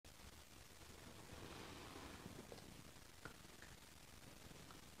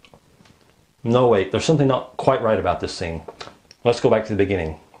No, wait, there's something not quite right about this scene. Let's go back to the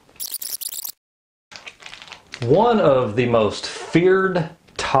beginning. One of the most feared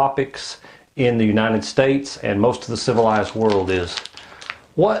topics in the United States and most of the civilized world is,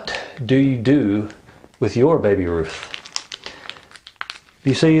 what do you do with your baby Ruth?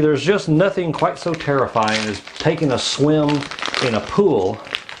 You see, there's just nothing quite so terrifying as taking a swim in a pool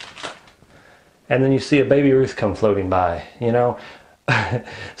and then you see a baby Ruth come floating by, you know?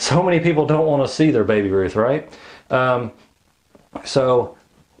 So many people don't want to see their baby Ruth, right? So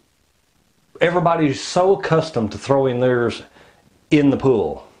everybody's so accustomed to throwing theirs in the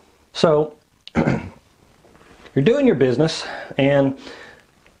pool. So you're doing your business and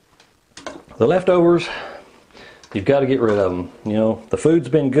the leftovers, you've got to get rid of them. You know, the food's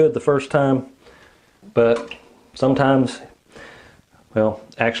been good the first time, but sometimes, well,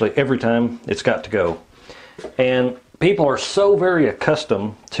 actually every time, it's got to go. And people are so very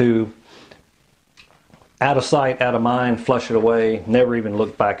accustomed to out of sight, out of mind, flush it away, never even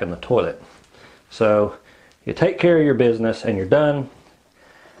look back in the toilet. So you take care of your business and you're done,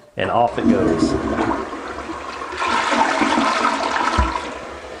 and off it goes.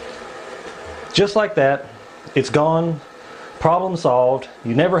 Just like that, it's gone, problem solved.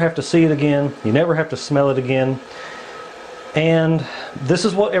 You never have to see it again, you never have to smell it again, and this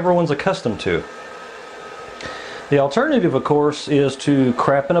is what everyone's accustomed to. The alternative, of course, is to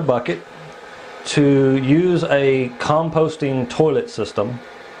crap in a bucket, to use a composting toilet system,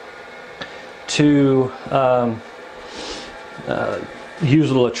 to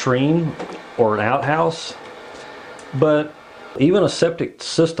use a latrine or an outhouse, but even a septic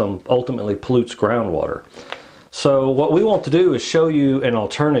system ultimately pollutes groundwater. So what we want to do is show you an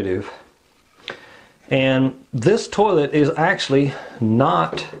alternative, and this toilet is actually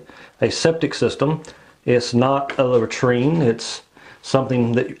not a septic system. It's not a latrine, it's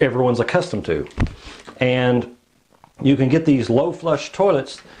something that everyone's accustomed to. And you can get these low flush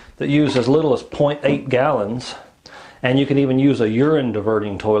toilets that use as little as 0.8 gallons, and you can even use a urine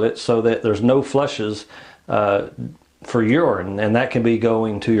diverting toilet so that there's no flushes for urine, and that can be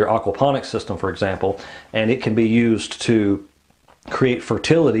going to your aquaponics system, for example, and it can be used to create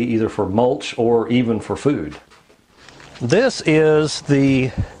fertility either for mulch or even for food. This is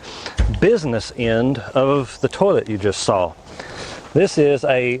the business end of the toilet you just saw. This is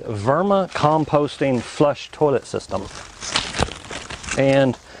a Vermicomposting Flush Toilet system,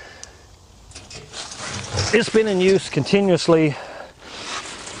 and it's been in use continuously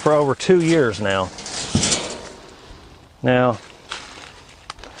for over 2 years now. Now,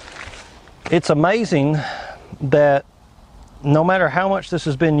 it's amazing that no matter how much this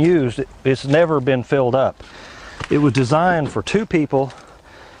has been used, it's never been filled up. It was designed for 2 people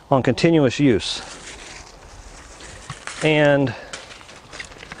on continuous use. And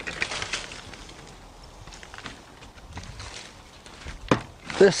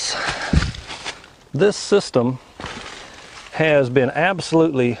this system has been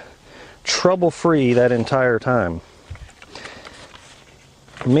absolutely trouble-free that entire time.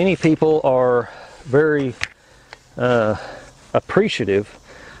 Many people are very appreciative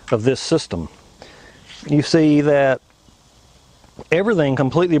of this system. You see that everything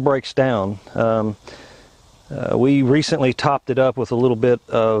completely breaks down. We recently topped it up with a little bit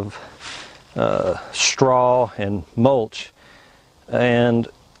of straw and mulch, and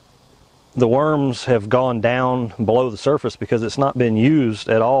the worms have gone down below the surface because it's not been used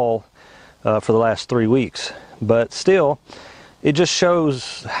at all for the last 3 weeks. But still, it just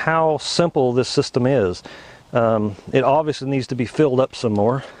shows how simple this system is. It obviously needs to be filled up some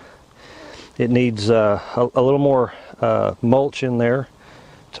more. It needs a little more mulch in there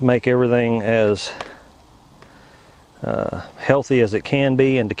to make everything as healthy as it can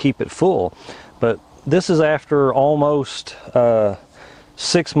be and to keep it full. But this is after almost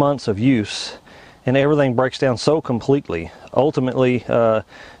 6 months of use, and everything breaks down so completely. Ultimately, you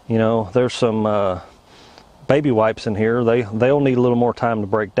know, there's some baby wipes in here. They'll need a little more time to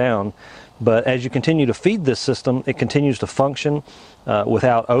break down. But as you continue to feed this system, it continues to function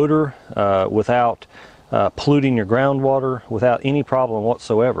without odor, without polluting your groundwater, without any problem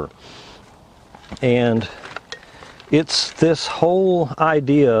whatsoever. And it's this whole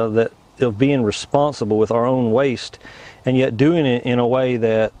idea that of being responsible with our own waste, and yet doing it in a way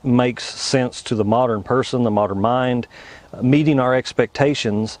that makes sense to the modern person, the modern mind, meeting our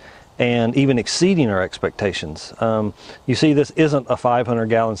expectations and even exceeding our expectations. You see, this isn't a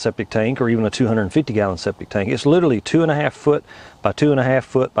 500-gallon septic tank or even a 250-gallon septic tank. It's literally 2.5 foot by 2.5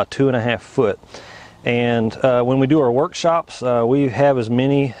 foot by 2.5 foot. And when we do our workshops, we have as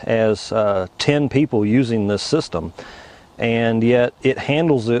many as 10 people using this system. and yet it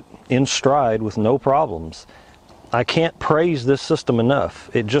handles it in stride with no problems. I can't praise this system enough.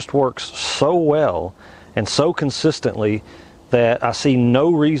 It just works so well and so consistently that I see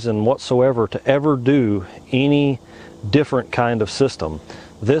no reason whatsoever to ever do any different kind of system.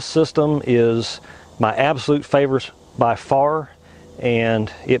 This system is my absolute favorite by far,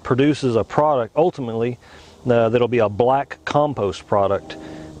 and it produces a product ultimately that'll be a black compost product,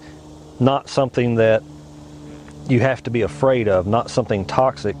 not something that you have to be afraid of, not something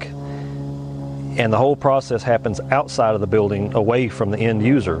toxic. And the whole process happens outside of the building, away from the end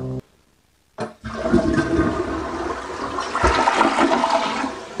user.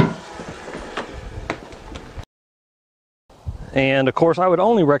 And of course, I would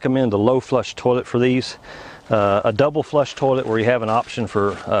only recommend a low flush toilet for these. A double flush toilet where you have an option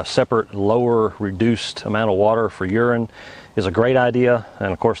for a separate lower reduced amount of water for urine is a great idea.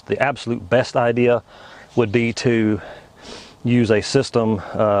 And of course, the absolute best idea would be to use a system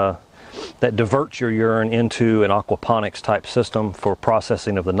that diverts your urine into an aquaponics type system for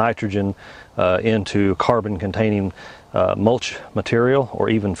processing of the nitrogen into carbon containing mulch material or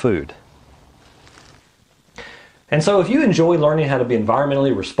even food. And so if you enjoy learning how to be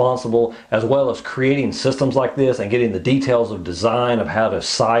environmentally responsible, as well as creating systems like this and getting the details of design of how to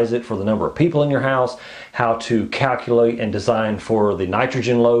size it for the number of people in your house, how to calculate and design for the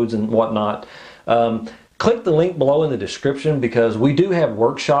nitrogen loads and whatnot, click the link below in the description, because we do have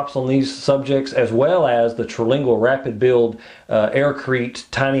workshops on these subjects, as well as the Terlingua Rapid Build AirCrete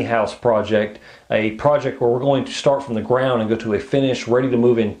TinyHouse project, a project where we're going to start from the ground and go to a finished, ready to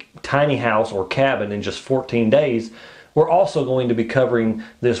move in tiny house or cabin in just 14 days. We're also going to be covering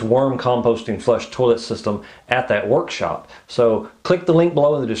this worm composting flush toilet system at that workshop. So click the link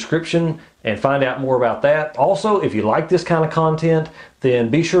below in the description and find out more about that. Also, if you like this kind of content, then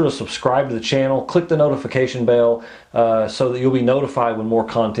be sure to subscribe to the channel, click the notification bell so that you'll be notified when more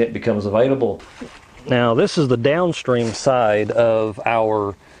content becomes available. Now, this is the downstream side of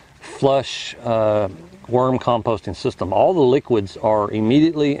our flush worm composting system. All the liquids are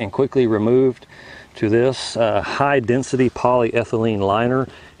immediately and quickly removed to this high density polyethylene liner.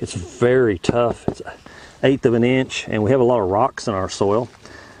 It's very tough. It's 1/8 of an inch, and we have a lot of rocks in our soil.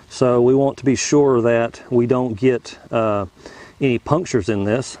 So we want to be sure that we don't get any punctures in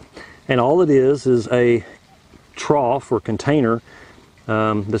this. And all it is a trough or container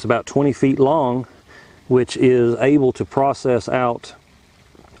that's about 20 feet long, which is able to process out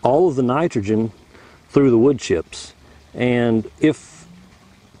all of the nitrogen through the wood chips. And if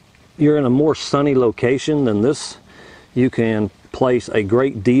you're in a more sunny location than this, you can place a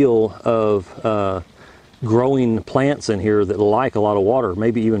great deal of growing plants in here that like a lot of water,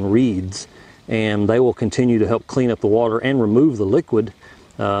 maybe even reeds, and they will continue to help clean up the water and remove the liquid.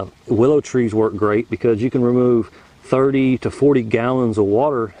 Willow trees work great because you can remove 30 to 40 gallons of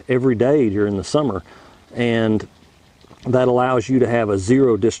water every day during the summer, and that allows you to have a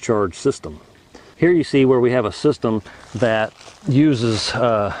zero discharge system. Here you see where we have a system that uses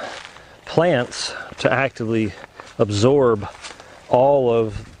plants to actively absorb all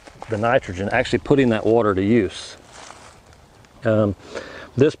of the nitrogen, actually putting that water to use.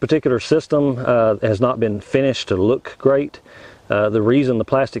 This particular system has not been finished to look great. The reason the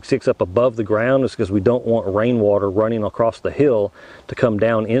plastic sticks up above the ground is because we don't want rainwater running across the hill to come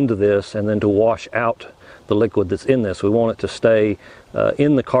down into this and then to wash out the liquid that's in this. We want it to stay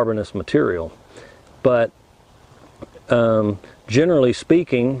in the carbonous material. But generally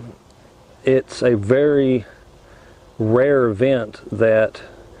speaking, it's a very rare event that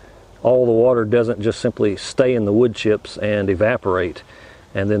all the water doesn't just simply stay in the wood chips and evaporate,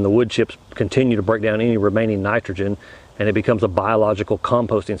 and then the wood chips continue to break down any remaining nitrogen, and it becomes a biological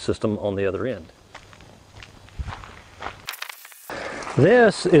composting system on the other end.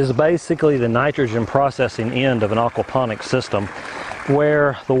 This is basically the nitrogen processing end of an aquaponics system,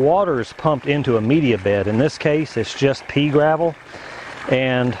 where the water is pumped into a media bed. In this case, it's just pea gravel,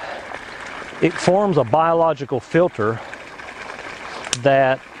 and it forms a biological filter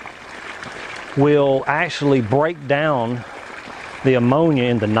that will actually break down the ammonia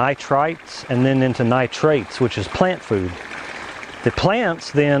into nitrites and then into nitrates, which is plant food. The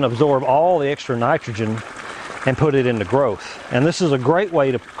plants then absorb all the extra nitrogen and put it into growth. And this is a great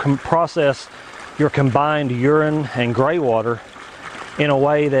way to process your combined urine and gray water in a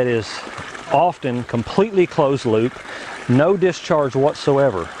way that is often completely closed loop, no discharge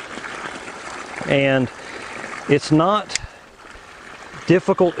whatsoever. And it's not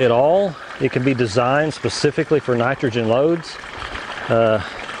difficult at all. It can be designed specifically for nitrogen loads.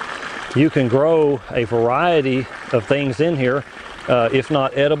 You can grow a variety of things in here, if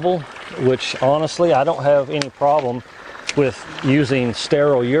not edible, which honestly I don't have any problem with using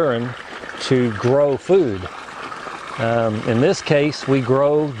sterile urine to grow food. In this case, we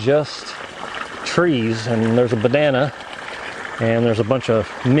grow just trees, and there's a banana and there's a bunch of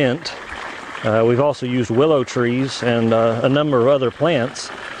mint. We've also used willow trees and a number of other plants,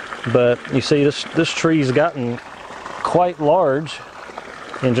 but you see this tree's gotten quite large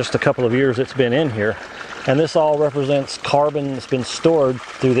in just a couple of years it's been in here. And this all represents carbon that's been stored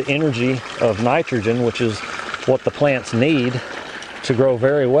through the energy of nitrogen, which is what the plants need to grow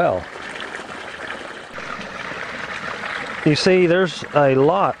very well. You see, there's a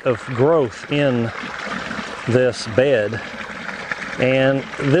lot of growth in this bed. And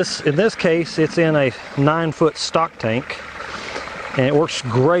in this case, it's in a 9-foot stock tank, and it works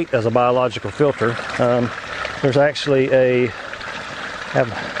great as a biological filter. There's actually a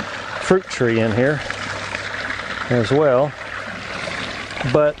fruit tree in here as well.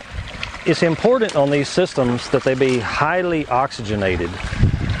 But it's important on these systems that they be highly oxygenated.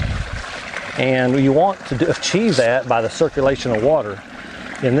 And you want to achieve that by the circulation of water.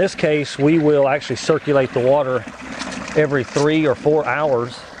 In this case, we will actually circulate the water every 3 or 4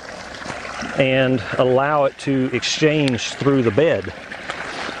 hours and allow it to exchange through the bed.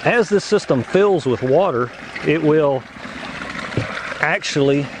 As this system fills with water, it will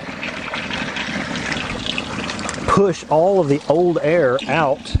actually push all of the old air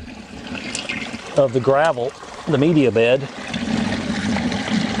out of the gravel, the media bed,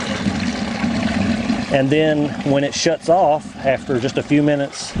 and then when it shuts off after just a few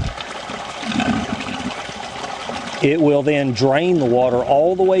minutes, it will then drain the water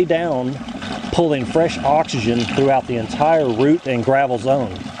all the way down, pulling fresh oxygen throughout the entire root and gravel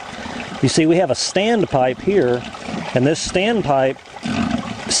zone. You see, we have a standpipe here, and this standpipe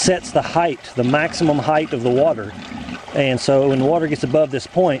sets the height, the maximum height of the water. And so when the water gets above this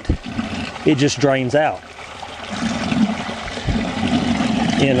point, it just drains out.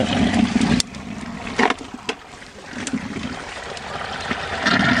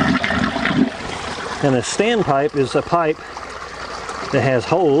 And the standpipe is a pipe that has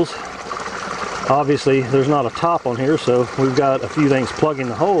holes. Obviously, there's not a top on here, so we've got a few things plugging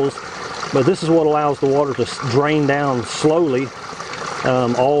the holes, but this is what allows the water to drain down slowly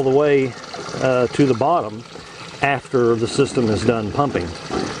all the way to the bottom after the system is done pumping.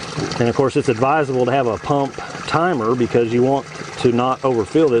 And of course, it's advisable to have a pump timer because you want to not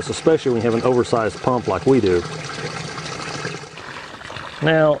overfill this, especially when you have an oversized pump like we do.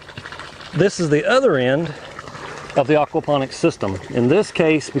 Now, this is the other end of the aquaponics system. In this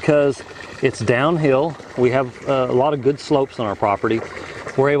case, because it's downhill, we have a lot of good slopes on our property,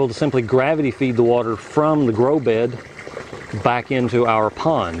 we're able to simply gravity feed the water from the grow bed back into our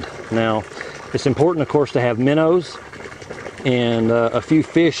pond. Now, it's important, of course, to have minnows and a few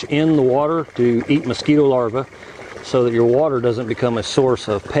fish in the water to eat mosquito larvae so that your water doesn't become a source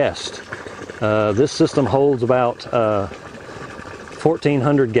of pest. This system holds about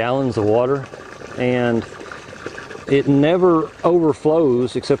 1,400 gallons of water, and it never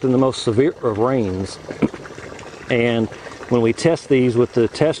overflows except in the most severe of rains. And when we test these with the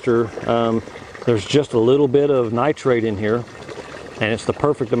tester, there's just a little bit of nitrate in here, and it's the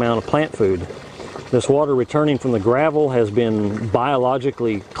perfect amount of plant food. This water returning from the gravel has been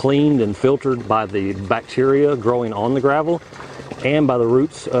biologically cleaned and filtered by the bacteria growing on the gravel and by the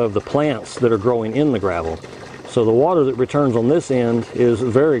roots of the plants that are growing in the gravel. So the water that returns on this end is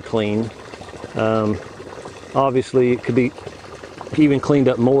very clean. Obviously, it could be even cleaned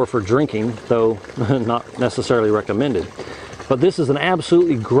up more for drinking, though not necessarily recommended. But this is an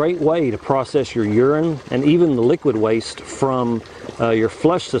absolutely great way to process your urine and even the liquid waste from your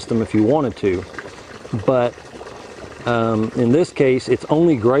flush system if you wanted to. But in this case, it's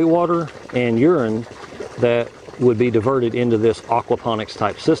only gray water and urine that would be diverted into this aquaponics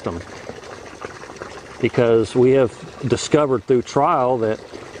type system, because we have discovered through trial that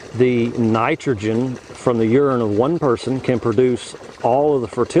the nitrogen from the urine of one person can produce all of the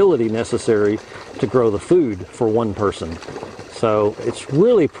fertility necessary to grow the food for one person. So it's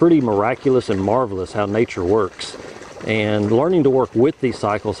really pretty miraculous and marvelous how nature works. And learning to work with these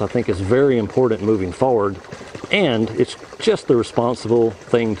cycles, I think, is very important moving forward, and it's just the responsible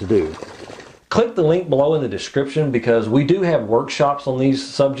thing to do. Click the link below in the description because we do have workshops on these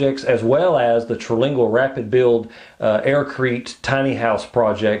subjects, as well as the Terlingua Rapid Build AirCrete TinyHouse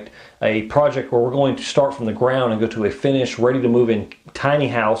project, a project where we're going to start from the ground and go to a finished, ready to move in tiny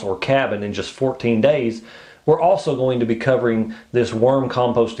house or cabin in just 14 days. We're also going to be covering this worm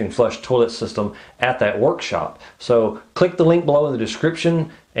composting flush toilet system at that workshop. So click the link below in the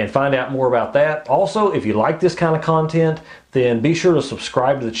description, and find out more about that. Also, if you like this kind of content, then be sure to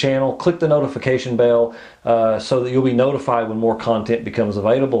subscribe to the channel, click the notification bell so that you'll be notified when more content becomes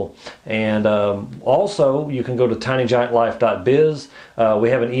available. And also, you can go to tinygiantlife.biz. We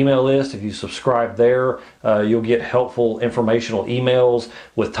have an email list. If you subscribe there, you'll get helpful informational emails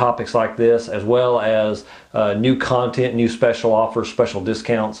with topics like this, as well as new content, new special offers, special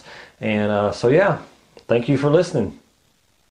discounts. And so yeah, thank you for listening.